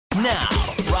Now,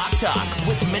 Rock Talk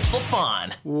with Mitch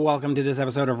LaFon. Welcome to this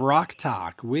episode of Rock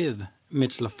Talk with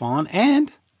Mitch LaFon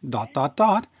and ...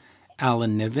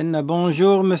 Alan Niven.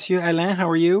 Bonjour, Monsieur Alain. How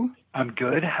are you? I'm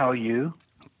good. How are you?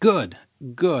 Good.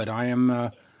 I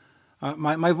am.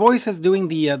 My voice is doing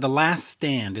the last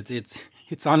stand.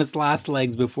 It's on its last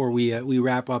legs before we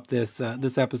wrap up this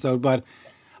episode. But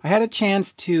I had a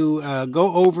chance to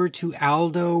go over to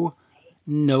Aldo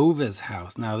Nova's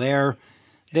house. Now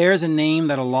there's a name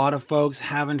that a lot of folks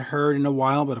haven't heard in a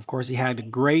while, but of course he had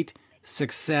great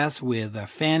success with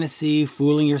Fantasy,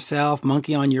 Fooling Yourself,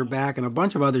 Monkey on Your Back, and a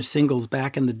bunch of other singles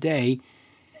back in the day.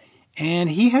 And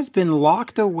he has been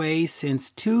locked away since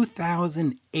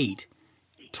 2008,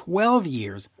 12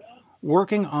 years,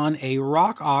 working on a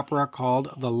rock opera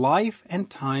called The Life and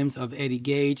Times of Eddie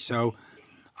Gage. So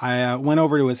I went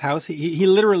over to his house. He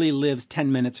literally lives 10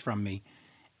 minutes from me.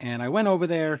 And I went over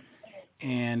there,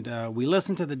 and we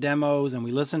listened to the demos, and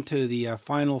we listened to the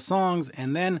final songs.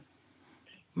 And then,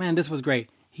 man, this was great.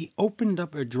 He opened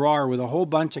up a drawer with a whole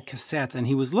bunch of cassettes, and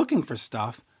he was looking for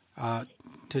stuff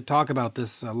to talk about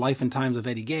this Life and Times of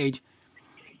Eddie Gage.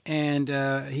 And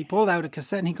he pulled out a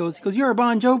cassette, and he goes, "You're a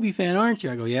Bon Jovi fan, aren't you?"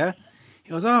 I go, "Yeah."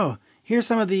 He goes, "Oh, here's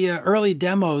some of the early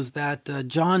demos that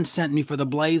John sent me for the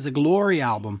Blaze of Glory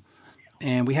album."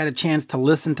 And we had a chance to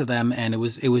listen to them, and it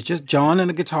was just John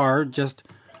and a guitar, just,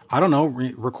 I don't know,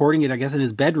 recording it, I guess, in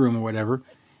his bedroom or whatever.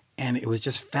 And it was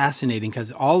just fascinating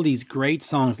because all these great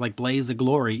songs like Blaze of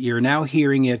Glory, you're now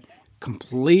hearing it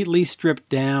completely stripped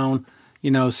down,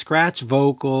 scratch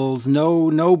vocals,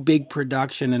 no big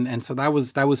production. And so that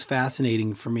was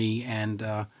fascinating for me.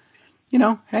 And,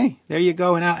 hey, there you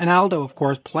go. And Aldo, of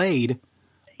course, played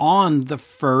on the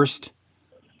first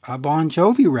Bon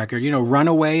Jovi record,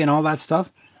 Runaway and all that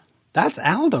stuff. That's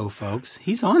Aldo, folks.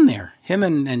 He's on there. Him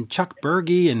and Chuck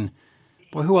Berge and,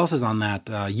 boy, who else is on that?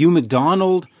 Hugh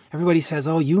McDonald. Everybody says,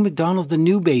 "Oh, Hugh McDonald's the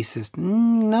new bassist."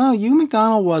 No, Hugh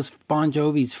McDonald was Bon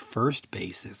Jovi's first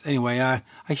bassist. Anyway,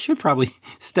 I should probably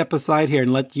step aside here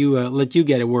and let you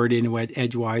get a word in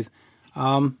edgewise.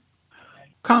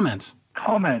 Comments.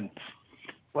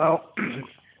 Well,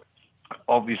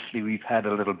 obviously we've had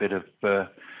a little bit of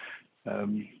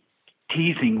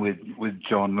teasing with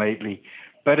John lately,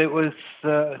 but it was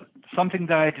something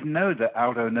that I didn't know, that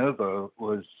Aldo Nova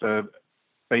was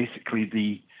basically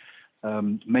the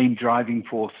main driving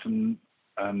force and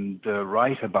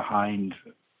writer behind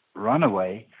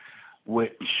Runaway,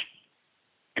 which,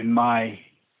 in my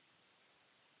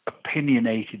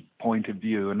opinionated point of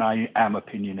view, and I am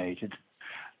opinionated,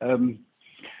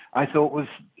 I thought was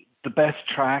the best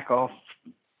track off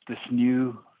this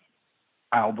new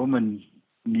album and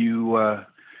new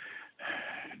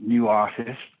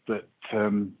artist that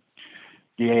the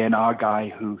A&R guy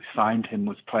who signed him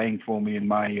was playing for me in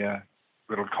my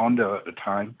little condo at the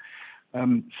time.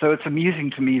 So it's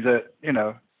amusing to me that,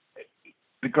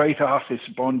 the great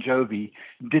artist Bon Jovi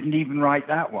didn't even write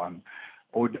that one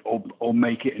or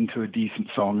make it into a decent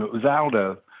song. It was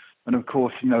Aldo. And of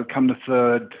course, come the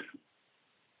third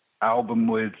album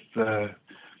with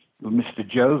Mr.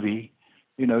 Jovi,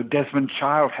 Desmond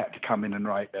Child had to come in and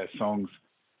write their songs.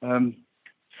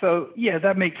 So, yeah,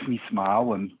 that makes me smile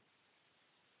when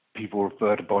people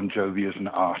refer to Bon Jovi as an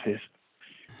artist.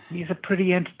 He's a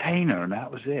pretty entertainer, and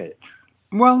that was it.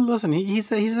 Well, listen,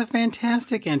 he's a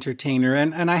fantastic entertainer,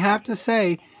 and I have to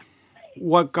say,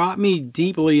 what got me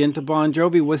deeply into Bon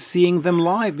Jovi was seeing them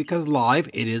live, because live,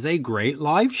 it is a great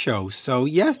live show. So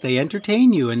yes, they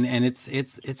entertain you, and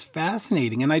it's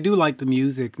fascinating, and I do like the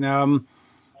music.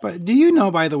 But do you know,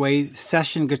 by the way,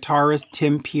 session guitarist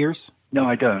Tim Pierce? No,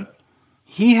 I don't.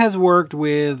 He has worked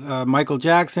with Michael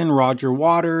Jackson, Roger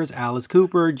Waters, Alice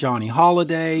Cooper, Johnny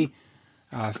Holiday,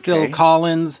 Phil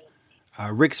Collins,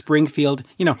 Rick Springfield,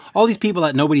 all these people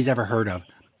that nobody's ever heard of.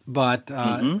 But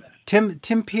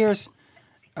Tim Pierce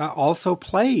also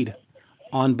played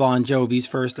on Bon Jovi's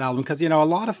first album, because, a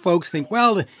lot of folks think,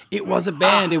 well, it was a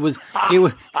band. It was,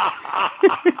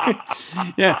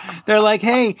 yeah. They're like,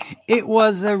 hey, it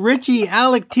was Richie,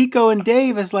 Alec, Tico, and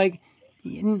Dave. It's like,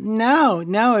 no,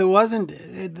 it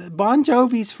wasn't. Bon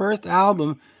Jovi's first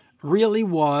album really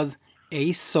was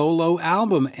a solo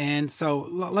album. And so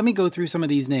let me go through some of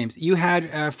these names. You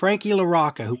had Frankie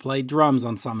LaRocca, who played drums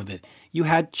on some of it. You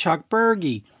had Chuck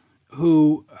Berge,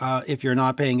 who, if you're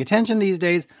not paying attention these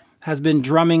days, has been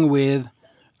drumming with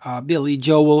Billy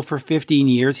Joel for 15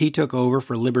 years. He took over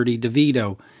for Liberty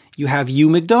DeVito. You have Hugh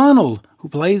McDonald, who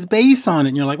plays bass on it.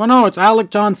 And you're like, well, no, it's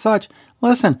Alec John Such.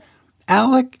 Listen,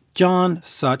 Alec John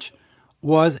Such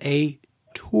was a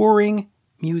touring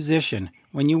musician.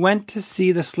 When you went to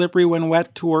see the Slippery When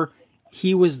Wet tour,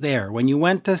 he was there. When you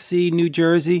went to see New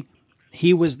Jersey,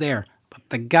 He was there. But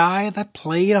the guy that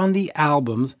played on the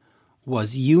albums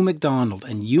was Hugh McDonald.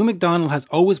 And Hugh McDonald has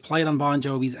always played on Bon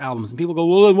Jovi's albums. And people go,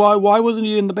 well, then why wasn't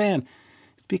he in the band?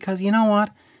 It's because, you know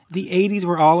what? The 80s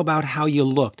were all about how you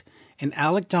looked. And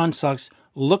Alec John Sucks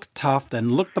looked tough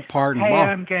and looked the part. And hey,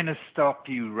 I'm going to stop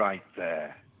you right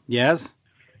there. Yes?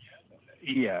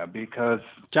 Yeah, because...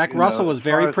 Jack Russell was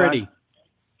very pretty.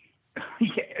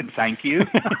 Yeah, thank you.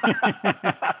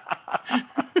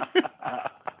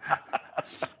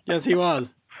 Yes, he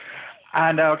was.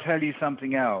 And I'll tell you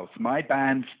something else. My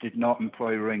bands did not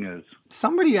employ ringers.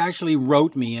 Somebody actually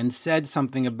wrote me and said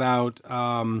something about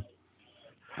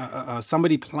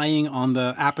somebody playing on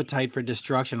the Appetite for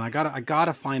Destruction. I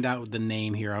gotta find out the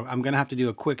name here. I'm gonna have to do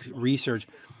a quick research.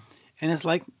 And it's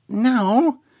like,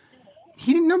 no,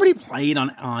 nobody played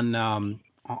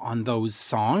on those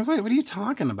songs. What are you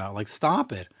talking about? Like,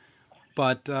 stop it.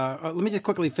 But let me just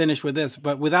quickly finish with this.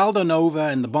 But with Aldo Nova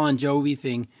and the Bon Jovi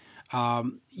thing,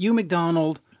 Hugh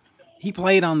McDonald, he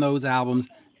played on those albums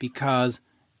because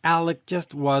Alec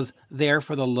just was there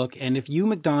for the look. And if Hugh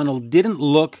McDonald didn't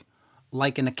look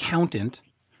like an accountant,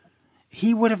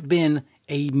 he would have been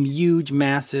a huge,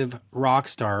 massive rock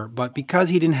star. But because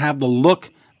he didn't have the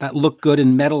look that looked good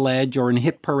in Metal Edge or in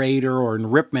Hit Parader or in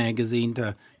Rip Magazine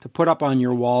to put up on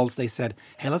your walls, they said,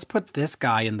 hey, let's put this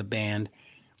guy in the band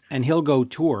and he'll go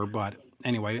tour. But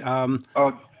anyway.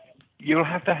 Oh, you'll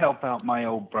have to help out my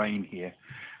old brain here.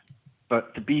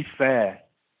 But to be fair,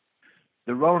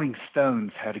 the Rolling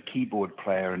Stones had a keyboard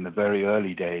player in the very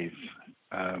early days,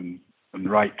 and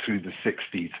right through the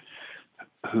 60s,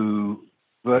 who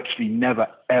virtually never,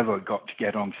 ever got to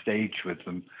get on stage with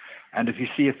them. And if you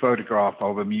see a photograph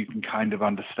of him, you can kind of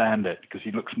understand it because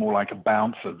he looks more like a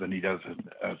bouncer than he does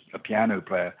a piano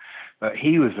player. But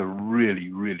he was a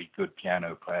really, really good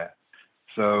piano player.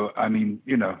 So, I mean,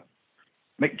 you know,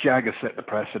 Mick Jagger set the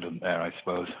precedent there, I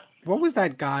suppose. What was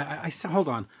that guy? Hold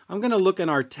on. I'm going to look in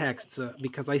our texts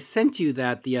because I sent you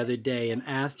that the other day and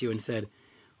asked you and said,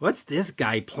 "What's this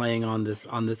guy playing on this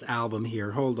album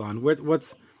here?" Hold on.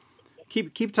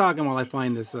 Keep talking while I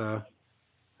find this.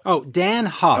 Dan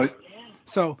Huff.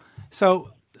 So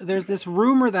there's this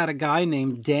rumor that a guy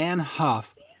named Dan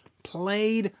Huff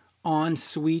played on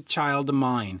Sweet Child of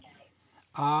Mine.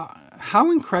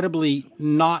 How incredibly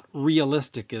not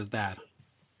realistic is that?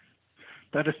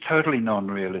 That is totally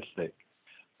non-realistic.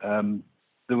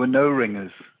 There were no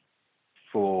ringers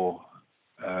for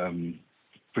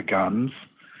Guns,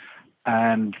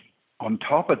 and on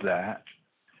top of that,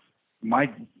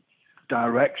 my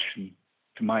direction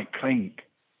to Mike Klink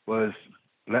was,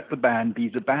 let the band be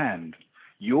the band.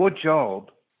 Your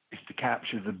job is to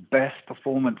capture the best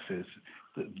performances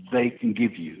that they can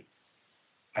give you.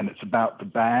 And it's about the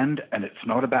band, and it's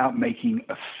not about making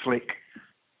a slick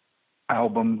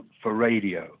album for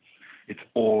radio. It's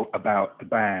all about the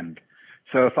band.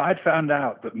 So if I'd found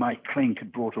out that Mike Klink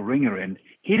had brought a ringer in,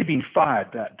 he'd have been fired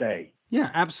that day. Yeah,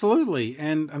 absolutely.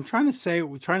 And I'm trying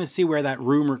to see where that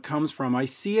rumor comes from. I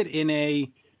see it in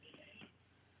a,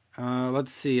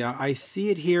 let's see, I see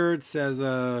it here. It says,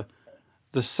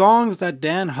 the songs that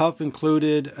Dan Huff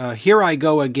included, Here I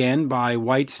Go Again by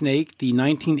Whitesnake, the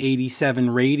 1987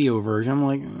 radio version. I'm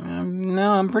like,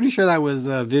 no, I'm pretty sure that was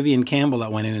Vivian Campbell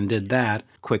that went in and did that.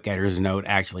 Quick editor's note,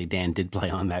 actually, Dan did play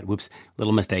on that. Whoops,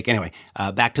 little mistake. Anyway,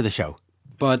 back to the show.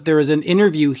 But there is an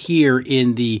interview here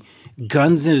in the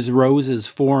Guns N' Roses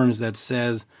forums that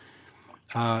says,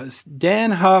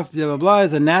 Dan Huff, blah, blah, blah,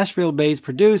 is a Nashville-based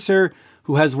producer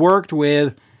who has worked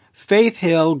with Faith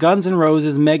Hill, Guns N'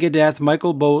 Roses, Megadeth,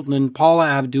 Michael Bolton, Paula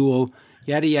Abdul,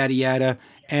 yada, yada, yada.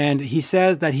 And he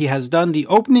says that he has done the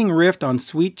opening riff on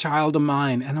Sweet Child of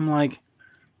Mine. And I'm like...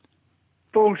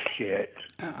 bullshit.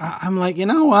 I'm like, you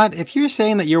know what? If you're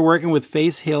saying that you're working with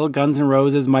Faith Hill, Guns N'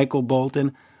 Roses, Michael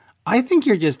Bolton, I think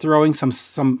you're just throwing some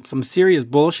serious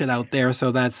bullshit out there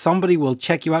so that somebody will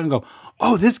check you out and go,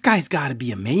 oh, this guy's got to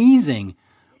be amazing.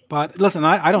 But listen,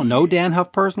 I don't know Dan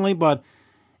Huff personally, but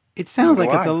it sounds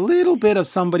like it's a little bit of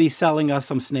somebody selling us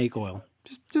some snake oil.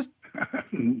 Just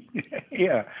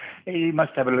yeah, he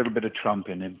must have a little bit of Trump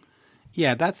in him.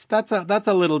 Yeah, that's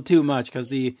a little too much because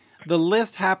the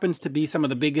list happens to be some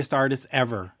of the biggest artists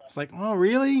ever. It's like, oh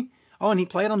really? Oh, and he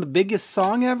played on the biggest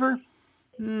song ever.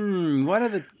 What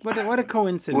a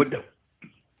coincidence.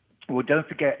 Well, don't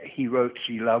forget he wrote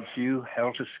 "She Loves You,"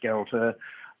 "Helter Skelter,"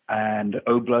 and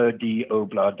 "Obla Di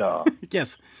Obla Da."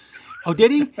 Yes. Oh, did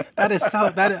he? That is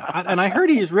so. And I heard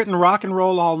he's written "Rock and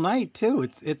Roll All Night" too.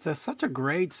 It's such a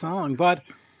great song. But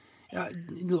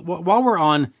while we're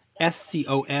on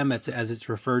SCOM, as it's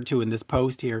referred to in this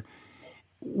post here,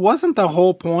 wasn't the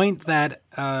whole point that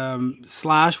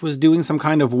Slash was doing some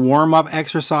kind of warm-up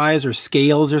exercise or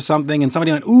scales or something, and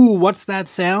somebody went, "Ooh, what's that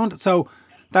sound?" So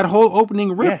that whole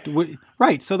opening riff, Yes.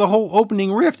 right? So the whole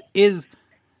opening riff is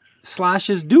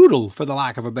Slash's doodle, for the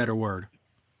lack of a better word.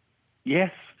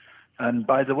 Yes. And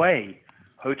by the way,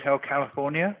 Hotel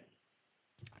California,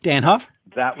 Dan Huff?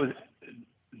 that was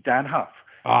Dan Huff.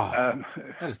 Oh,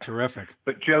 that is terrific.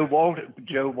 But Joe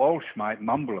Walsh might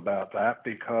mumble about that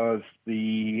because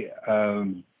he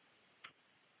had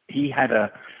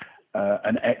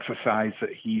an exercise that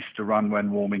he used to run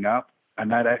when warming up,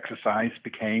 and that exercise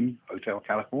became Hotel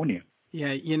California.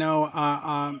 Yeah,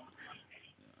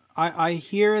 I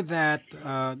hear that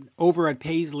over at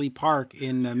Paisley Park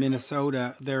in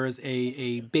Minnesota, there is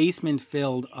a basement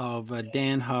filled of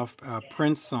Dan Huff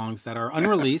Prince songs that are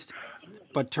unreleased,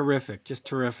 but terrific, just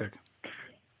terrific.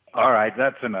 All right,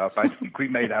 that's enough. I think we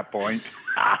made our point.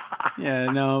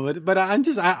 Yeah, no, but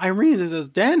I'm reading this as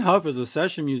Dan Huff is a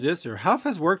session musician. Huff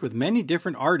has worked with many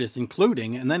different artists,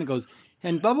 including, and then it goes,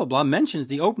 and blah, blah, blah, mentions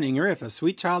the opening riff, A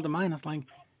Sweet Child of Mine. I was like,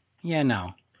 yeah,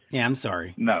 no. Yeah, I'm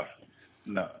sorry. No.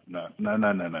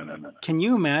 Can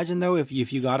you imagine, though, if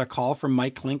you got a call from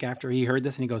Mike Klink after he heard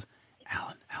this and he goes,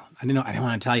 Alan, I didn't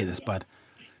want to tell you this, but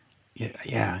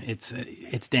yeah, it's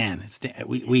Dan. It's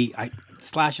Dan.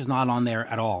 Slash is not on there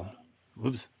at all.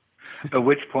 Whoops. At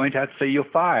which point I'd say you're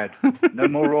fired. No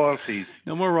more royalties.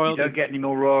 No more royalties. You don't get any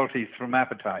more royalties from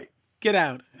Appetite. Get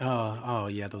out. Oh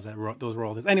yeah, those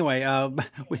royalties. Anyway,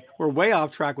 we're way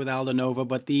off track with Aldo Nova,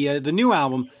 but the new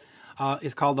album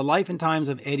is called The Life and Times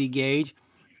of Eddie Gage,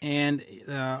 and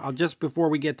I'll just before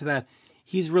we get to that,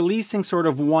 he's releasing sort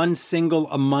of one single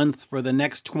a month for the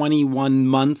next 21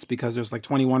 months because there's like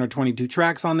 21 or 22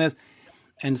 tracks on this.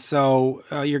 And so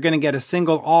you're going to get a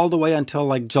single all the way until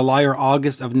like July or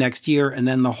August of next year, and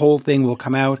then the whole thing will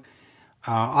come out.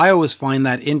 I always find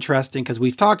that interesting because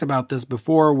we've talked about this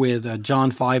before with John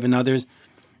Five and others.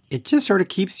 It just sort of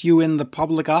keeps you in the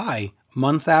public eye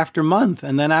month after month.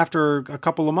 And then after a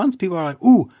couple of months, people are like,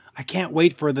 ooh, I can't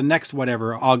wait for the next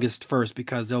whatever, August 1st,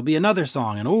 because there'll be another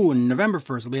song. And ooh, and November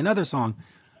 1st, there'll be another song.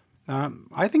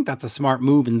 I think that's a smart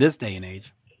move in this day and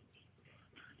age.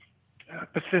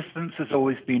 Persistence has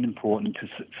always been important to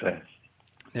success.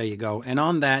 There you go. And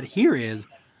on that, here is,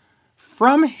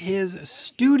 from his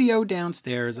studio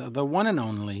downstairs, the one and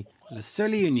only, le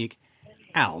seul et unique,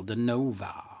 Aldo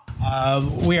Nova.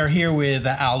 We are here with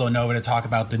Aldo Nova to talk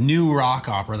about the new rock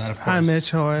opera that, of course... Hi, Mitch.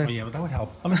 How are you? Oh, yeah, but that would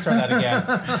help. Let me start that again.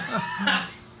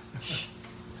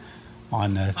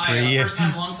 On three... First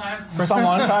time, long time? First time,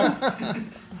 long time?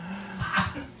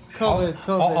 COVID.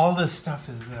 All this stuff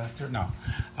is...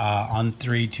 on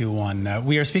 3, 2, 1.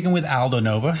 We are speaking with Aldo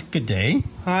Nova. Good day.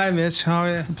 Hi, Mitch. How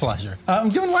are you? Pleasure. I'm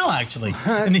doing well, actually.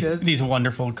 That's good. These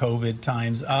wonderful COVID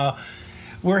times.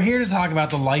 We're here to talk about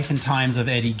the life and times of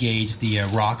Eddie Gage, the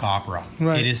rock opera.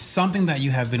 Right. It is something that you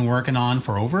have been working on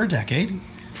for over a decade.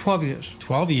 12 years.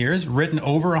 12 years, written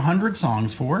over 100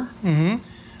 songs for. Mm-hmm.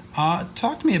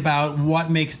 Talk to me about what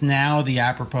makes now the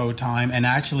apropos time and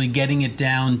actually getting it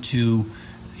down to,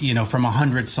 from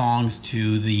 100 songs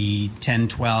to the 10,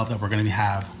 12 that we're going to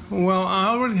have. Well, I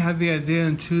already had the idea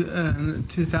in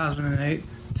 2008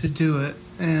 to do it,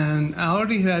 and I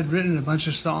already had written a bunch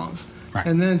of songs. Right.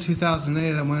 And then in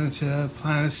 2008, I went into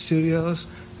Planet Studios,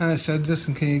 and I said,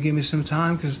 listen, can you give me some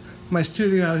time? Because my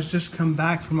studio, I was just come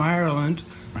back from Ireland,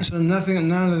 Right. so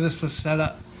none of this was set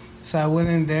up. So I went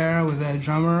in there with a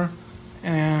drummer,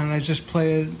 and I just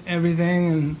played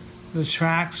everything and the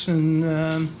tracks, and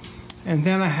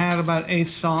then I had about 8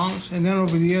 songs, and then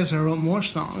over the years I wrote more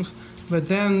songs. But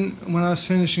then when I was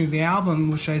finishing the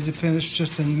album, which I finished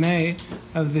just in May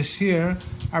of this year,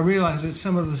 I realized that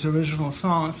some of those original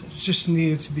songs just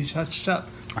needed to be touched up,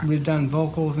 redone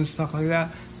vocals and stuff like that.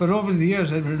 But over the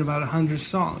years, I'd written about 100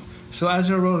 songs. So as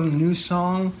I wrote a new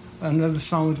song, another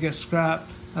song would get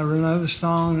scrapped. I wrote another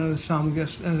song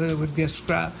would get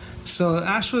scrapped. So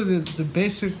actually, the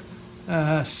basic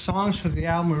songs for the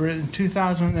album were written in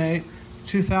 2008,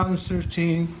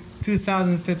 2013,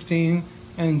 2015,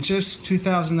 and just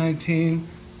 2019.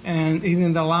 And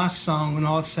even the last song, when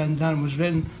all is said and done, was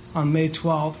written on May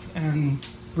 12th and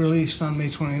released on May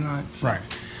 29th. So. Right.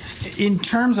 In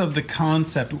terms of the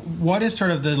concept, what is sort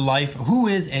of the life... Who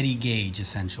is Eddie Gage,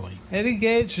 essentially? Eddie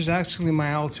Gage is actually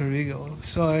my alter ego.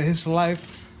 So his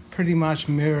life pretty much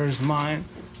mirrors mine.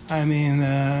 I mean,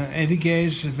 Eddie Gage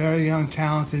is a very young,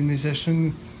 talented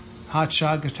musician,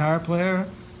 hotshot guitar player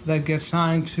that gets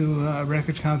signed to a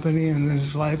record company, and then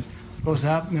his life goes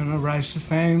up, rise to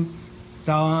fame,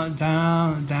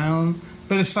 down.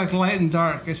 But it's like light and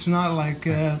dark. It's not like...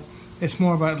 it's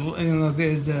more about,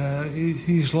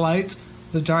 he's light,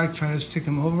 the dark tries to take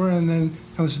him over, and then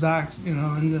comes back,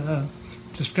 and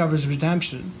discovers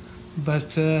redemption.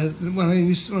 But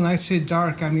when I say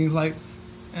dark, I mean like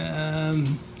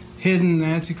hidden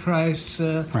antichrists,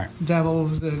 Right.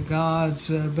 devils, gods,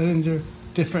 but under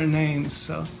different names.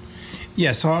 So.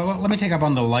 Yeah, so let me take up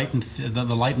on the light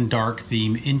and dark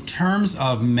theme. In terms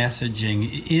of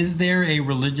messaging, is there a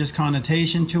religious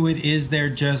connotation to it? Is there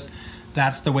just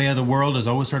that's the way of the world? Is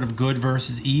always sort of good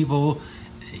versus evil?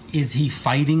 Is he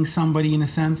fighting somebody in a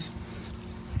sense?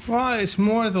 Well, it's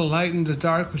more the light and the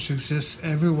dark, which exists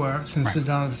everywhere since the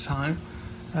dawn of time.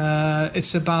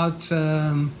 It's about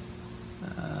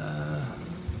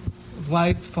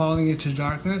light falling into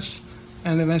darkness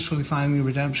and eventually finding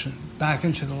redemption back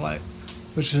into the light,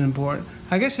 which is important.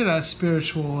 I guess it has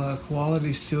spiritual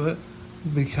qualities to it,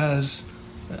 because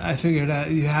I figured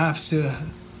that you have to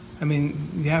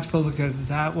look at it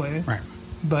that way. Right.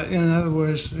 But in other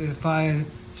words, if I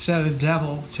said a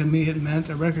devil, to me it meant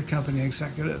a record company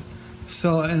executive.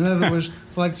 So in other words,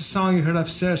 like the song you heard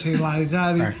upstairs, Hey Lottie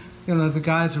Dottie, Right. The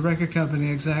guy's a record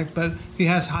company exec, but he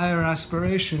has higher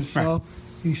aspirations. So Right.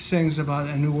 he sings about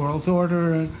a new world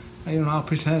order, and I'll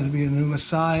pretend to be a new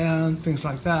messiah and things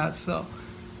like that. So.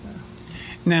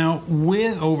 Now,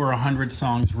 with over 100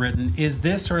 songs written, is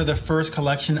this sort of the first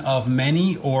collection of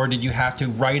many, or did you have to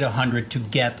write 100 to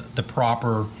get the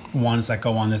proper ones that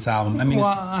go on this album? I mean,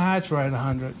 Well, I had to write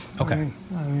 100. Okay.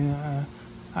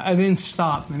 I didn't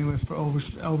stop anyway for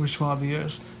over 12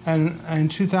 years. And in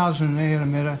 2008, I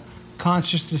made a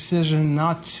conscious decision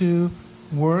not to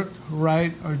work,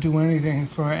 write, or do anything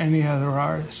for any other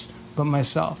artist but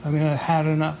myself. I had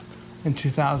enough in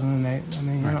 2008.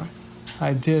 Right.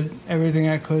 I did everything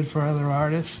I could for other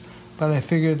artists, but I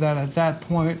figured that at that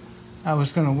point, I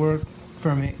was going to work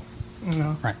for me.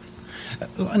 Right.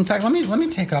 In fact, let me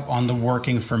take up on the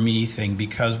working for me thing,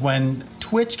 because when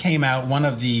Twitch came out, one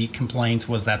of the complaints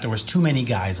was that there was too many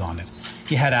guys on it.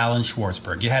 You had Alan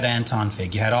Schwartzberg, you had Anton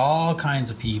Fig, you had all kinds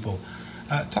of people.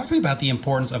 Talk to me about the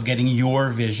importance of getting your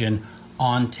vision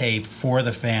on tape for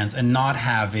the fans and not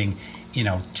having,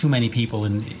 too many people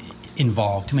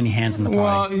involved, too many hands in the pie.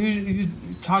 Well, you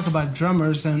talk about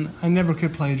drummers, and I never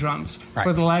could play drums. Right.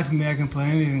 For the life of me, I can play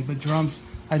anything, but drums,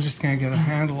 I just can't get a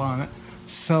handle on it.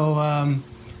 So Alan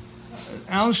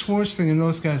Schwartzberg and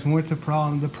those guys weren't the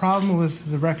problem. The problem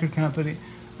was the record company.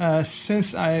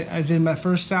 Since I did my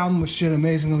first album, which did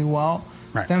amazingly well,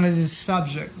 Right. then I did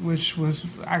Subject, which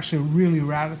was actually really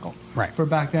radical for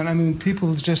back then.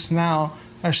 People just now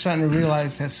are starting to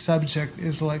realize that Subject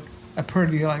is like a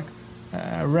pretty a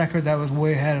record that was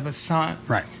way ahead of its time.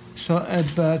 Right. So,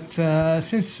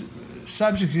 since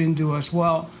Subject didn't do as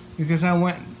well, because I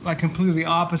went completely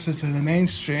opposite to the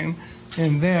mainstream,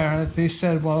 in there they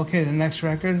said, well, okay, the next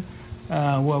record,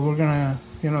 we're gonna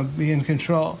be in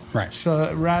control. Right.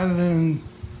 So rather than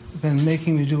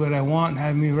making me do what I want and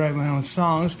having me write my own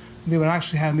songs, they would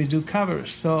actually have me do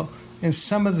covers. So in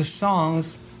some of the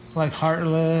songs, like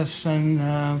Heartless and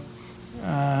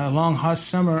Long Hot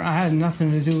Summer, I had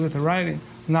nothing to do with the writing,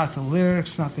 not the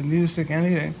lyrics, not the music,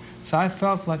 anything. So I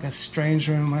felt like a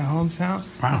stranger in my hometown.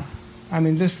 Wow.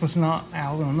 This was not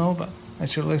Aldo Nova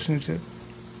that you're listening to.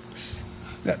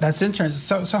 That's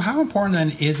interesting. So how important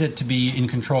then is it to be in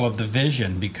control of the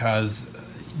vision? Because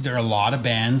there are a lot of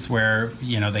bands where,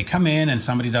 they come in and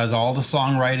somebody does all the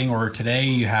songwriting, or today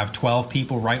you have 12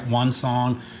 people write one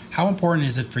song. How important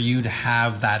is it for you to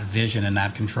have that vision and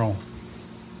that control?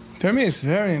 For me, it's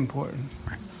very important.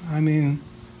 Right.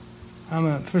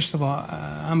 First of all,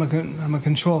 I'm a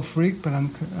control freak, but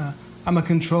I'm a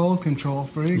control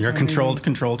freak. You're a controlled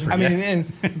freak. And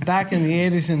back in the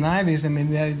 80s and 90s,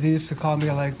 they used to call me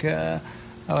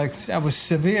I was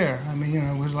severe.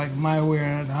 It was like my way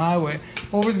or the highway.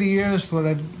 Over the years, what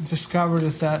I've discovered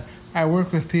is that I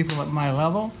work with people at my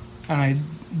level, and I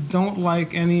don't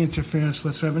like any interference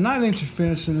whatsoever. Not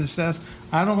interference in the sense,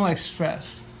 I don't like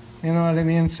stress. You know what I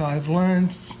mean? So I've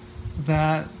learned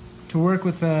that to work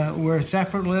with where it's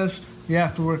effortless, you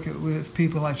have to work with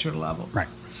people at your level. Right.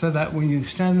 So that when you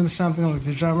send them something like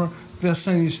the drummer, they'll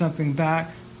send you something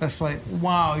back that's like,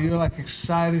 wow, you're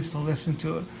excited to listen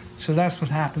to it. So that's what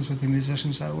happens with the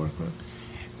musicians I work with.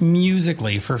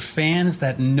 Musically, for fans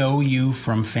that know you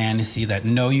from Fantasy, that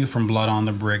know you from Blood on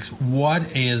the Bricks,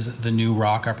 what is the new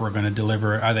Rock Opera going to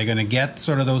deliver? Are they going to get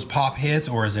sort of those pop hits,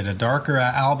 or is it a darker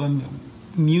album?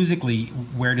 Musically,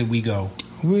 where do we go?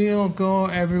 We'll go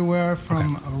everywhere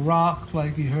from rock,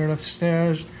 like you heard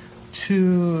upstairs,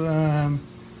 to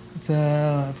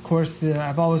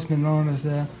I've always been known as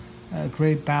the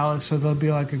great ballad, so there'll be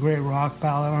a great rock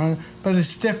ballad on it. But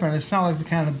it's different. It's not like the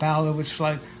kind of ballad which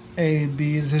A,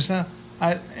 B. There's a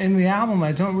in the album,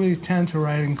 I don't really tend to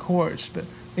write in chords, but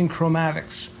in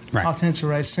chromatics. Right. I'll tend to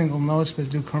write single notes, but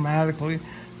do chromatically.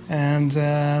 And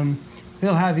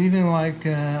they'll have even like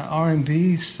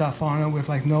R&B stuff on it with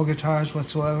like no guitars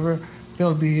whatsoever.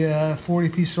 There'll be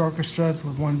 40-piece orchestras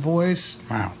with one voice.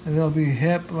 Wow. And there'll be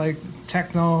hip, like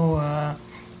techno.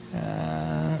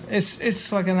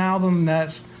 It's like an album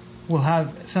that will have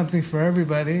something for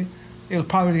everybody. It'll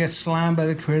probably get slammed by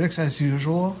the critics as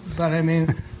usual, but I mean,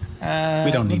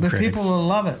 we don't need the critics. people will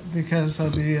love it because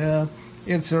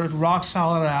it's a rock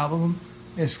solid album.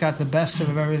 It's got the best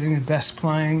of everything, the best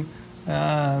playing.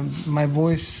 My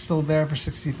voice is still there for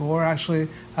 64. Actually,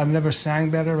 I've never sang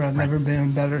better. I've never been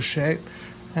in better shape,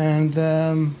 and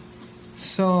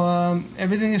so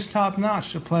everything is top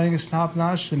notch. The playing is top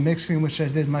notch. The mixing, which I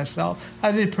did myself,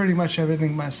 I did pretty much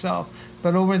everything myself.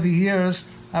 But over the years,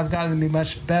 I've gotten to be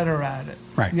much better at it.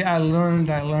 Right. Yeah, I learned.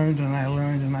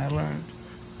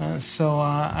 So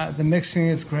the mixing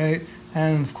is great,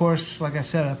 and of course, like I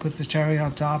said, I put the cherry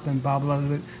on top, and Bob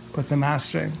Ludwig put the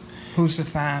mastering. Who's a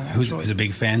fan? Who's a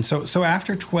big fan? So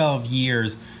after 12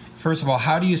 years, first of all,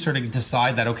 how do you sort of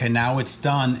decide that, okay, now it's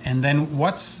done? And then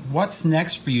what's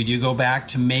next for you? Do you go back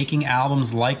to making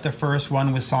albums like the first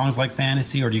one with songs like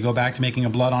Fantasy, or do you go back to making a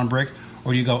Blood on Bricks,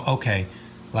 or do you go, okay,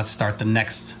 let's start the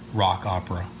next rock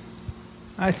opera?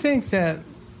 I think that,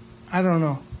 I don't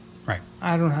know. Right.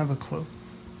 I don't have a clue.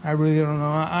 I really don't know.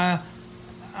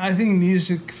 I think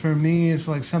music for me is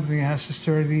like something that has to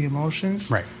stir the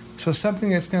emotions. Right. So something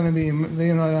that's going to be,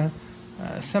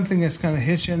 something that's going to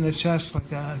hit you in the chest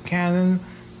like a cannon,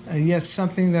 yet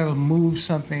something that'll move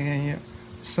something in you.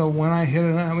 So when I hit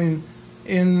it, I mean,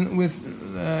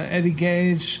 with Eddie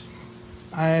Gage,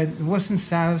 I wasn't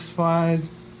satisfied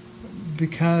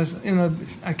because,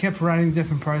 I kept writing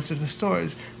different parts of the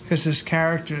stories because there's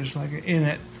characters like in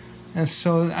it. And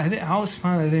so I always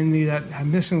found I didn't need that.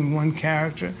 I'm missing one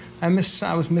character. I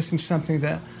was missing something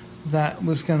that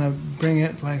was going to bring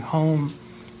it like home.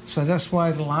 So that's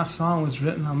why the last song was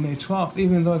written on May 12th,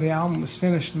 even though the album was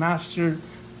finished, mastered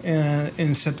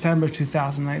in September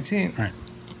 2019. Right.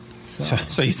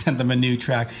 So you sent them a new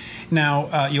track.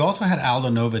 Now, you also had Aldo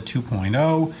Nova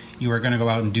 2.0. You were going to go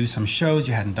out and do some shows.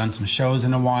 You hadn't done some shows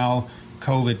in a while.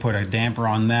 COVID put a damper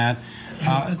on that.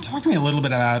 Talk to me a little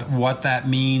bit about what that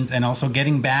means and also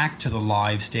getting back to the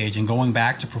live stage and going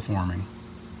back to performing.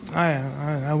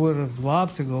 I would have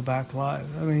loved to go back live.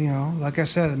 I mean, like I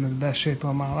said, I'm in the best shape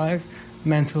of my life,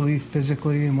 mentally,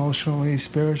 physically, emotionally,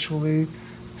 spiritually.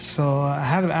 So I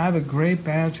have a great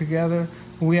band together.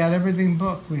 We had everything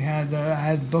booked. I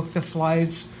had booked the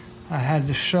flights. I had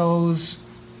the shows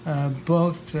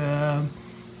booked. I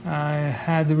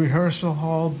had the rehearsal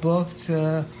hall booked.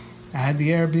 I had the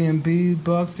Airbnb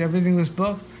booked. Everything was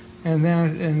booked. And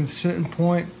then at a certain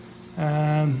point,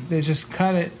 they just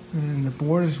cut it, and the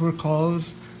borders were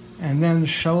closed, and then the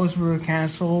shows were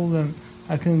canceled, and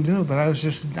I couldn't do it. But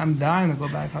I'm dying to go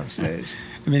back on stage.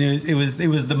 I mean, it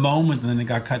was the moment, and then it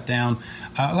got cut down.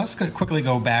 Let's quickly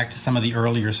go back to some of the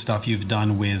earlier stuff you've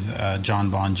done with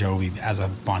John Bon Jovi. As a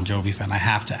Bon Jovi fan, I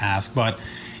have to ask, but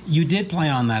you did play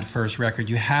on that first record.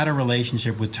 You had a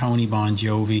relationship with Tony Bon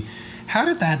Jovi. How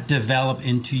did that develop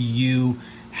into you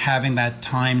having that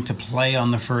time to play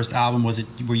on the first album?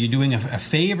 Were you doing a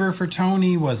favor for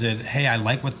Tony? Was it, hey, I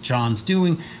like what John's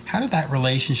doing? How did that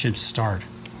relationship start?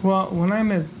 Well, when I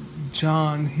met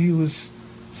John,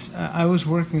 I was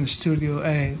working in Studio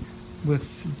A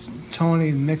with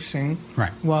Tony mixing,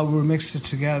 right, while we were mixing it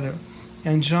together.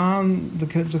 And John,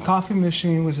 the coffee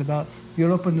machine was about, you'd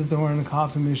open the door and the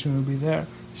coffee machine would be there.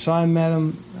 So I met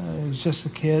him, he was just a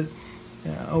kid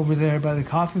over there by the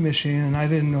coffee machine, and I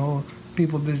didn't know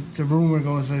people. The rumor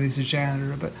goes that he's a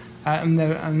janitor, but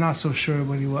I'm not so sure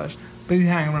what he was. But he'd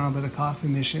hang around by the coffee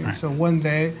machine. Right. So one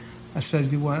day I said,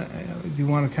 do you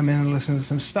want to come in and listen to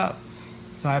some stuff?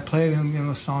 So I played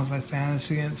him, songs like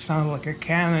Fantasy, and it sounded like a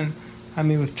cannon. I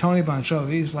mean, with Tony Bon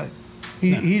Jovi, he's like,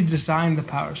 he designed the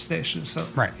power station, so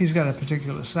right, he's got a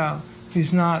particular sound.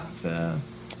 He's not,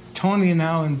 Tony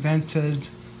now invented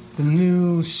the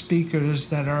new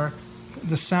speakers that are,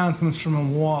 the sound comes from a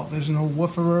wall. There's no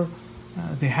woofer.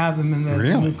 They have them in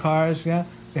the new cars, yeah.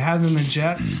 They have them in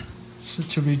jets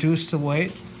to reduce the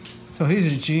weight. So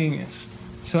he's a genius.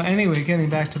 So anyway, getting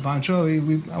back to Bon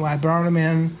Jovi, I brought him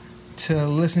in to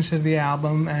listen to the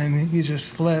album, and he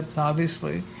just flipped,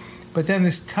 obviously. But then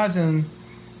his cousin,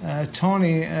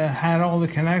 Tony, had all the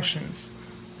connections.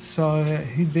 So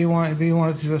they wanted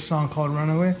to do a song called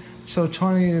Runaway. So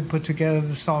Tony put together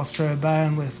the Salt Story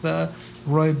Band with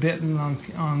Roy Bittan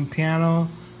on piano,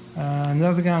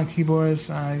 another guy on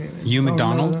keyboards. Hugh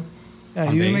McDonald?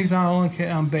 Hugh McDonald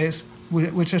on bass.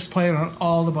 we just played on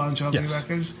all the Bon Jovi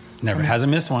records. Never hasn't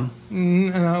missed one.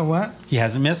 What? He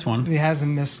hasn't missed one. He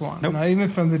hasn't missed one. Nope. No, even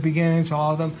from the beginning to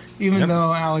all of them. Even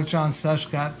though Alec John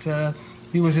Such got,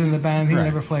 he was in the band, he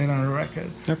never played on a record.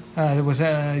 Yep. There was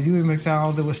Huey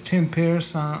McDowell, there was Tim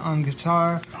Pierce on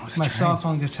guitar, myself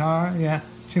on guitar. Yeah,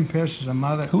 Tim Pierce is a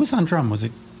mother. Who was on drum? Was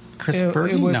it Chris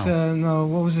Berge? It was, no,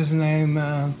 what was his name?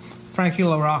 Frankie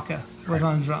LaRocca was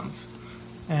on drums.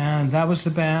 And that was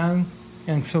the band.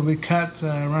 And so we cut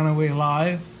Runaway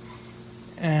Live.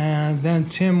 And then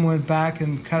Tim went back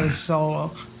and cut his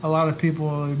solo. A lot of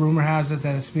people, rumor has it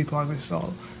that it's me playing the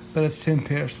solo, but it's Tim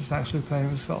Pierce that's actually playing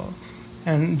the solo.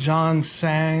 And John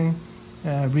sang,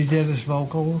 redid his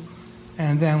vocal,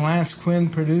 and then Lance Quinn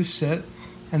produced it.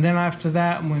 And then after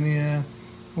that,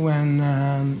 when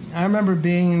I remember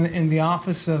being in the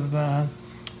office of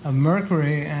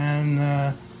Mercury, and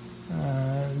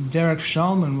Derek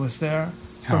Shulman was there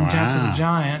from Gentle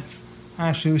Giant.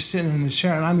 Actually was sitting in the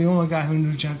chair, and I'm the only guy who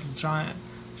knew Gentle Giant.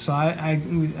 So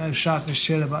I shot the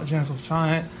shit about Gentle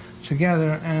Giant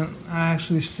together, and I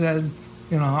actually said,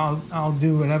 I'll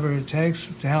do whatever it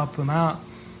takes to help him out.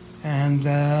 And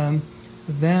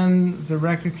then the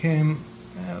record came.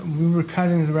 We were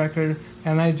cutting the record,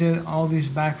 and I did all these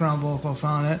background vocals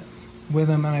on it with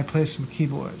him, and I played some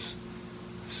keyboards.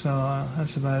 So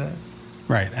that's about it.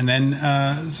 Right, and then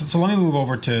so let me move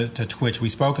over to Twitch. We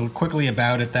spoke quickly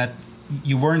about it, that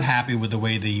you weren't happy with the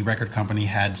way the record company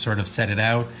had sort of set it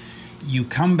out. You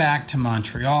come back to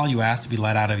Montreal, you asked to be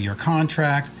let out of your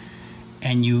contract,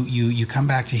 and you come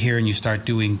back to here and you start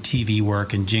doing TV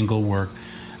work and jingle work.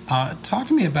 Talk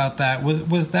to me about that.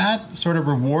 Was that sort of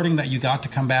rewarding that you got to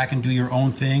come back and do your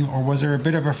own thing, or was there a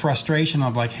bit of a frustration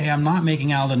of like, hey, I'm not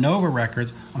making Aldo Nova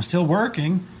records, I'm still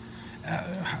working?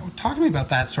 Talk to me about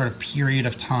that sort of period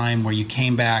of time where you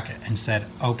came back and said,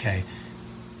 okay,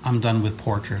 I'm done with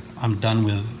Portrait. I'm done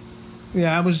with...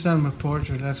 Yeah, I was done with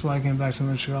Portrait. That's why I came back to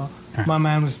Montreal. Right. My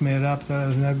mind was made up that I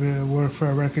was never going to work for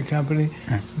a record company,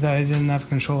 that I didn't have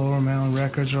control over my own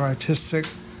records or artistic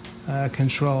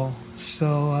control.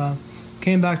 So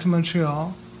came back to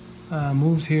Montreal,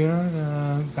 moved here,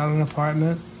 got an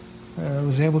apartment,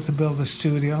 was able to build a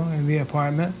studio in the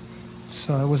apartment.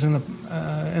 So it was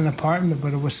an apartment,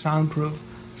 but it was soundproof.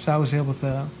 So I was able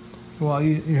to... Well,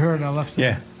 you heard I left the...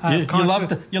 Yeah,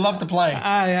 you love to play.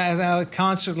 I had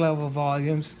concert level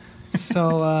volumes.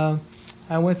 So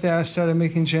I went there, I started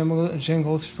making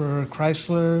jingles for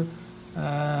Chrysler,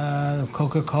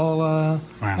 Coca-Cola,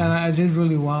 and I did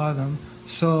really well at them.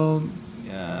 So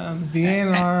the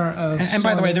A&R... And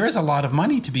by the way, there is a lot of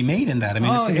money to be made in that. I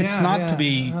mean, it's not to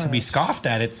be scoffed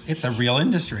at. It's a real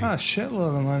industry. A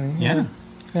shitload of money. Yeah.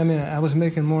 I mean, I was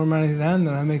making more money then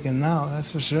than I'm making now.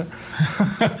 That's for sure.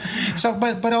 So,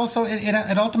 but also,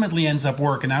 it ultimately ends up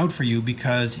working out for you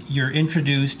because you're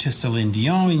introduced to Celine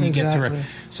Dion, and you get to.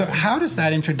 So, how does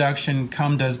that introduction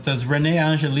come? Does René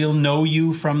Angélil know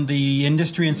you from the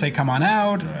industry and say, "Come on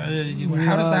out"?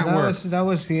 How does that work? That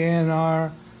was the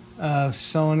A&R,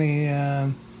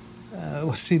 Sony,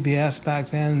 CBS back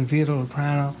then, Vito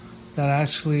Loprano, that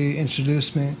actually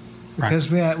introduced me because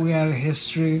we had a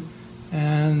history.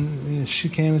 And she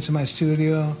came into my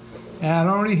studio, and I'd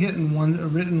already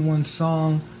written one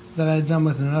song that I'd done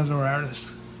with another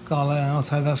artist called On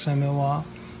Traverse un Miroir.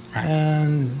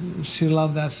 And she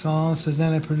loved that song, so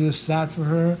then I produced that for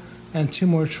her, and two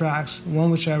more tracks,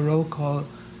 one which I wrote called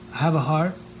Have a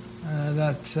Heart,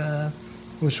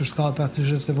 which was called Partout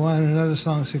je te vois, and another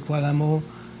song, C'est quoi l'amour,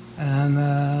 and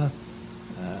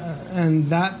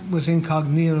that was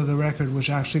incognito, the record, which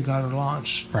actually got her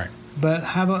launched. Right. But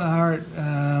Have a Heart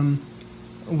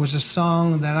was a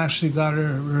song that actually got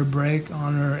her break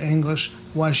on her English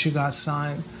why she got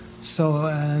signed. So,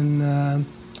 and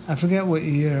I forget what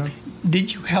year.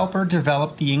 Did you help her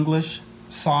develop the English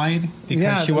side?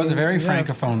 Because she was a very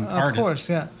francophone artist. Of course,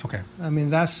 yeah. Okay. I mean,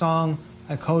 that song,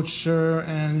 I coached her,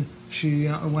 and she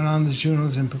went on the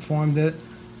Junos and performed it,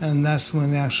 and that's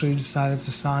when they actually decided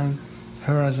to sign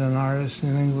her as an artist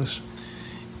in English.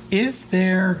 Is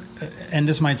there, and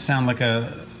this might sound like an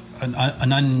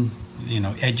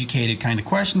educated kind of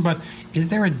question, but is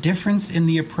there a difference in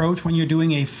the approach when you're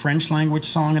doing a French language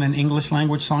song and an English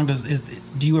language song?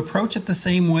 Do you approach it the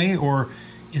same way, or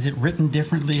is it written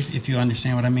differently? If you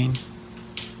understand what I mean,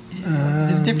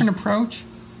 is it a different approach,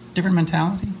 different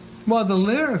mentality? Well, the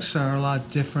lyrics are a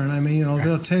lot different. I mean,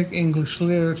 they'll take English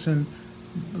lyrics and,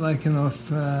 like,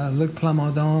 if Luc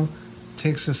Plamondon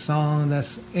takes a song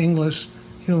that's English,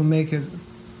 he'll make it,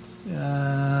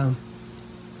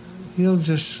 he'll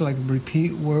just like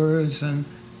repeat words, and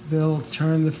they'll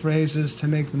turn the phrases to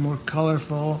make them more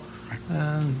colorful.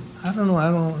 And I don't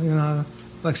know,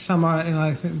 like some art,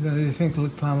 I think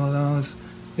Luc Plamondon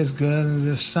is good, and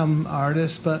there's some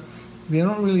artists, but they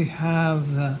don't really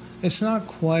have it's not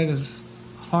quite as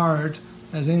hard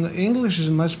as English. English is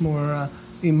much more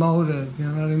emotive, you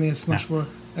know what I mean? It's much more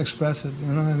expressive,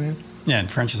 you know what I mean? Yeah,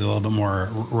 and French is a little bit more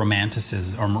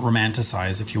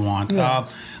romanticized, if you want. Yeah.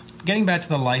 Getting back to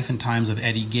the life and times of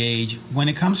Eddie Gage, when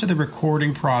it comes to the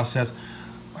recording process,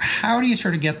 how do you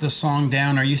sort of get the song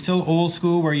down? Are you still old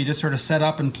school where you just sort of set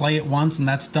up and play it once and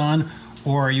that's done?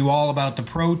 Or are you all about the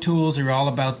Pro Tools? Are you all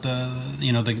about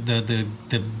the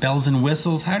bells and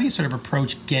whistles? How do you sort of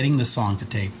approach getting the song to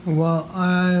tape? Well,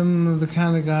 I'm the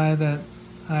kind of guy that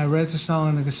I write the song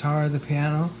on the guitar or the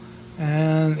piano,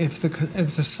 and if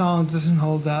the song doesn't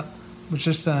hold up with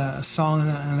just a song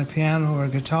and a piano or a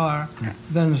guitar,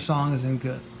 then the song isn't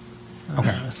good.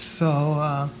 Okay.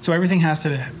 So everything has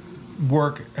to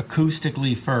work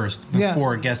acoustically first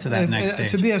before it gets to that next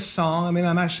stage. To be a song, I mean,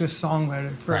 I'm actually a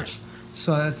songwriter first. Right.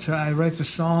 So I write the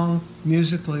song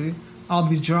musically. I'll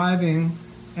be driving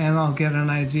and I'll get an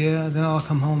idea. Then I'll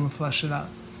come home and flesh it out.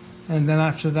 And then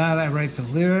after that, I write the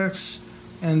lyrics.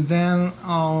 And then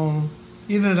I'll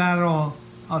either that or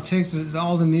I'll take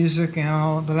all the music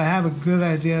but I have a good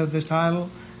idea of the title.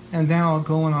 And then I'll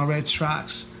go and I'll write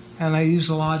tracks. And I use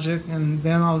Logic. And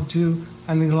then I'll do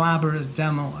an elaborate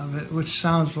demo of it, which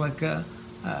sounds like a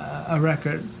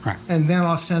record. Right. And then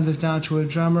I'll send it down to a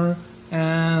drummer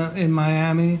in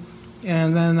Miami,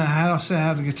 and then I also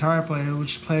had a guitar player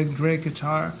which played great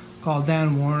guitar called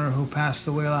Dan Warner, who passed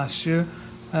away last year,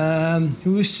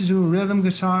 who used to do rhythm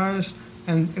guitars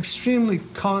and extremely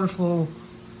colorful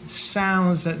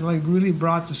sounds that like really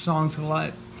brought the song to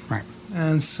life. Right.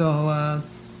 And so,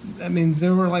 I mean, they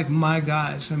were like my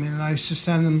guys. I mean, I used to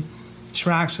send them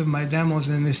tracks of my demos,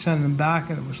 and they send them back,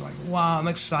 and it was like, wow, I'm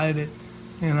excited.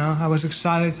 You know, I was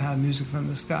excited to have music from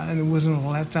this guy, and it wasn't a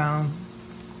letdown.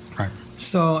 Right.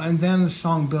 So, and then the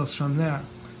song builds from there.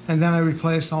 And then I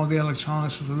replaced all the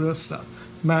electronics with the real stuff.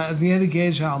 The Eddie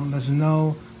Gage album has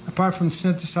no, apart from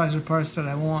synthesizer parts that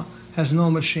I want, has no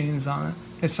machines on it.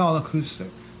 It's all acoustic.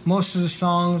 Most of the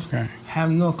songs have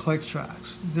no click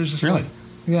tracks. There's just really?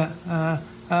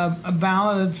 A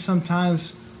ballad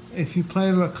sometimes, if you play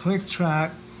to a click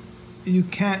track, you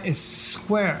can't, it's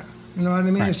square. You know what I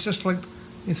mean? Right. It's just like,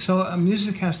 so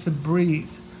music has to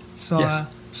breathe. So,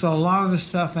 so a lot of the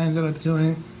stuff I ended up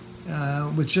doing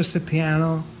with just the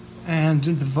piano and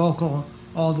the vocal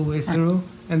all the way through, right.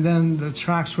 And then the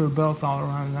tracks were built all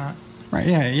around that. Right.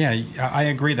 Yeah. I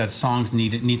agree that songs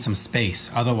need some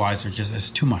space. Otherwise, it's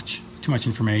too much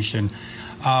information.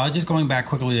 Just going back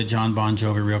quickly to John Bon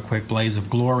Jovi, real quick. Blaze of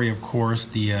Glory, of course,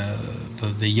 the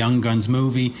Young Guns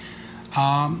movie.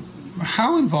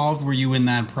 How involved were you in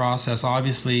that process?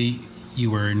 Obviously,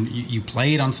 you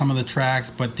played on some of the tracks,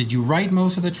 but did you write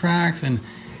most of the tracks? And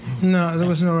no, there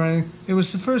was no writing. It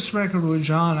was the first record where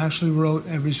John actually wrote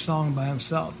every song by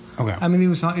himself. Okay. I mean,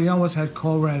 he always had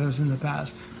co-writers in the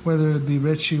past, whether it be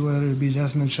Richie, whether it be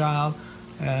Desmond Child.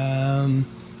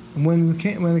 When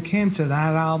it came to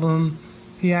that album,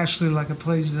 he actually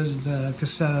played the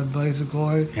cassette of Blaze of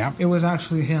Glory. Yep. It was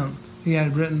actually him. He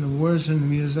had written the words and the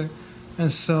music,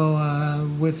 and so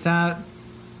with that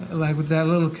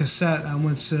little cassette, I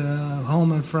went to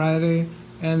home on Friday,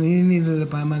 and he needed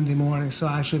it by Monday morning, so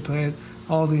I actually played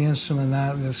all the instrument,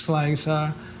 the slide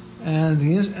guitar, and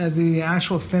the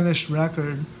actual finished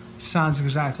record sounds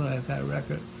exactly like that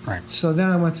record. Right. So then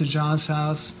I went to John's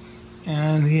house,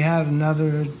 and he had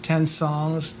another 10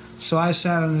 songs, so I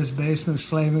sat in his basement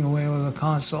slaving away with a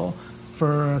console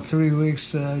for 3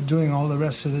 weeks doing all the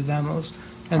rest of the demos.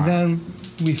 And then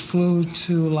we flew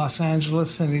to Los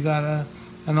Angeles, and we got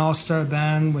an all-star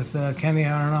band with Kenny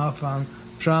Aronoff on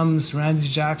drums, Randy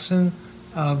Jackson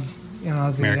of the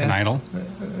American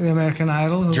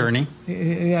Idol. Journey.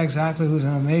 Yeah, exactly. Who's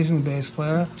an amazing bass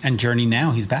player. And Journey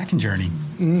now. He's back in Journey.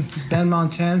 Ben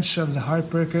Montench of the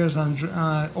Heartbreakers on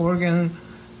organ.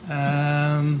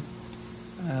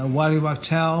 Waddy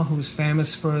Wachtel, who's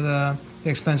famous for the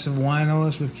Expensive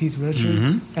Winos with Keith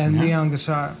Richards, and me on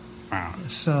guitar. Wow.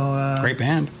 So great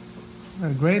band.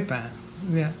 A great band.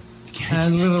 Yeah.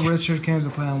 And Little Richard came to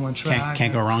play on one track.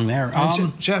 Can't go wrong there.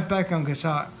 Jeff Beck on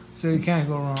guitar, so you can't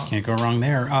go wrong. Can't go wrong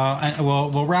there.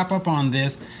 We'll wrap up on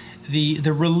this.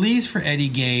 The release for Eddie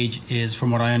Gage is,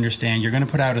 from what I understand, you're going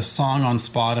to put out a song on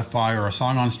Spotify or a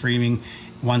song on streaming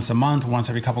once a month, once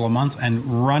every couple of months,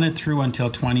 and run it through until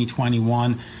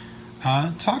 2021.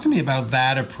 Talk to me about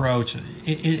that approach.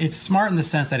 It's smart in the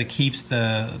sense that it keeps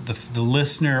the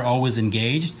listener always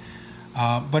engaged.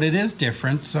 But it is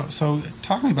different. So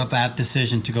talk to me about that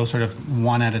decision to go sort of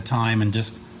one at a time and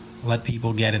just let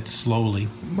people get it slowly.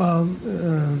 Well,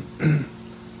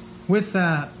 with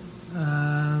that,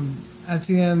 at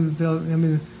the end,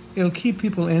 it'll keep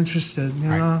people interested. You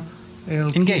know,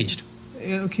 Engaged.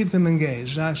 It'll keep them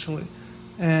engaged, actually.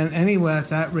 And anyway, at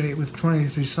that rate, with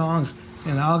 23 songs,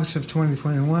 in August of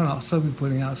 2021, I'll still be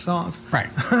putting out songs. Right.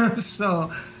 So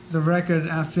the record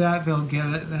after that, they'll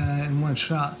get it in one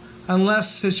shot.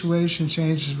 Unless situation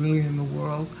changes really in the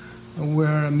world,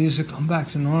 where music come back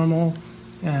to normal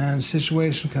and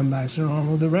situation come back to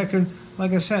normal. The record,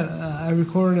 like I said, I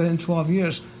recorded it in 12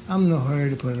 years. I'm in no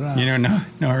hurry to put it out. You know,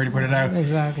 no hurry to put it out.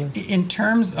 Exactly. In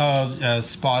terms of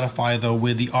Spotify, though,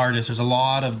 with the artists, there's a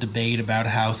lot of debate about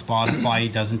how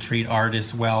Spotify doesn't treat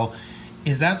artists well.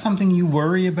 Is that something you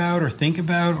worry about or think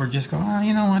about, or just go, oh,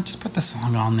 you know what, just put the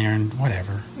song on there and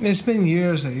whatever? It's been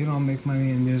years that you don't make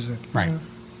money in music. Right. You know?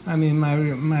 I mean,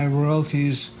 my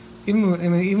royalties,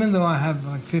 even though I have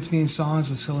like 15 songs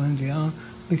with Celine Dion,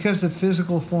 because the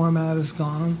physical format is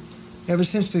gone, ever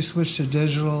since they switched to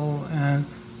digital and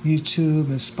YouTube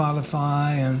and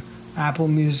Spotify and Apple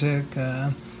Music,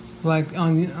 like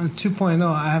on 2.0,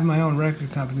 I have my own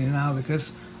record company now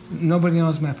because nobody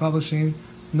owns my publishing.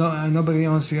 Nobody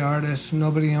owns the artist.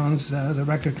 Nobody owns the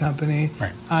record company.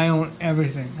 Right. I own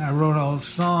everything. I wrote all the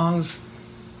songs.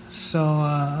 So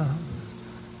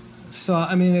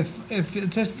I mean,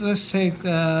 let's take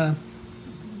the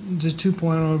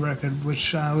 2.0 record,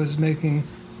 which I was making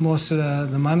most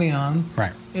of the money on.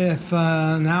 Right. If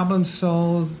an album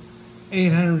sold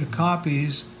 800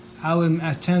 copies, I would,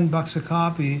 at $10 a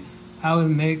copy, I would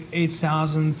make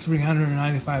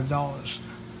 $8,395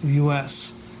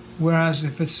 US. Whereas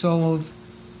if it sold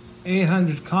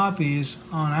 800 copies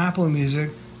on Apple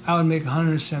Music, I would make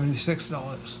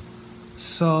 $176.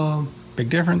 So big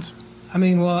difference. I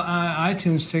mean, well,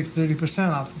 iTunes takes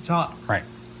 30% off the top. Right.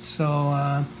 So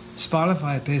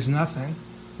Spotify pays nothing.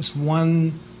 It's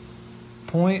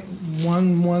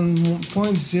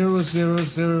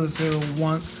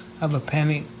 0.000001 of a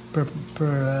penny per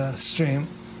stream.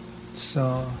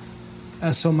 So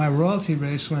my royalty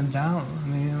rates went down. I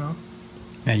mean, you know.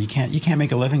 Yeah, you can't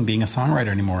make a living being a songwriter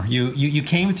anymore. You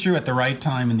came through at the right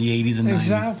time in the 80s and 90s.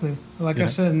 Exactly. Like I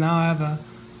said, now I have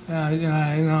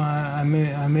I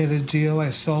made a deal. I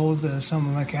sold some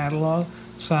of my catalog,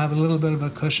 so I have a little bit of a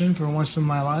cushion for once in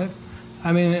my life.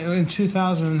 I mean, in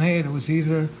 2008, it was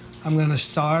either I'm going to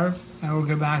starve and we'll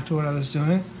get back to what I was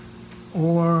doing,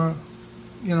 or,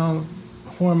 you know,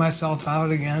 whore myself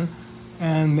out again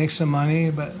and make some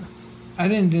money. But I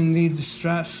didn't need the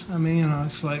stress. I mean, you know,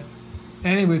 it's like,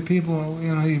 anyway, people,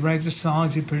 you know, you write the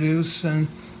songs, you produce, and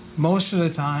most of the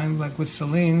time, like with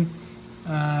Celine,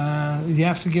 you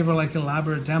have to give her like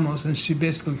elaborate demos, and she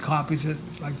basically copies it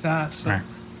like that. So, right.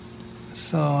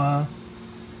 So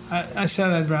I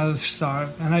said I'd rather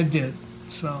starve, and I did.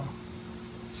 So.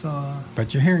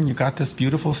 But you're here, and you got this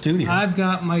beautiful studio. I've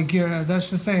got my gear.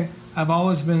 That's the thing. I've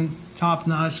always been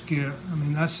top-notch gear. I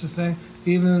mean, that's the thing.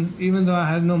 Even though I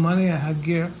had no money, I had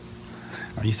gear.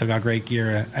 Oh, you still got great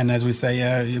gear, and as we say,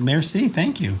 merci,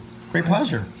 thank you. Great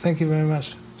pleasure. Thank you very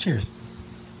much. Cheers.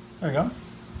 There you go.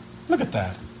 Look at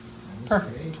that.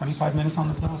 Perfect. 25 minutes on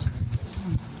the clock.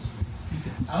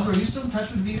 Albert, are you still in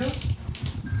touch with Vito?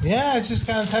 Yeah, I just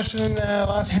got in touch with him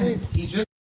last week. He just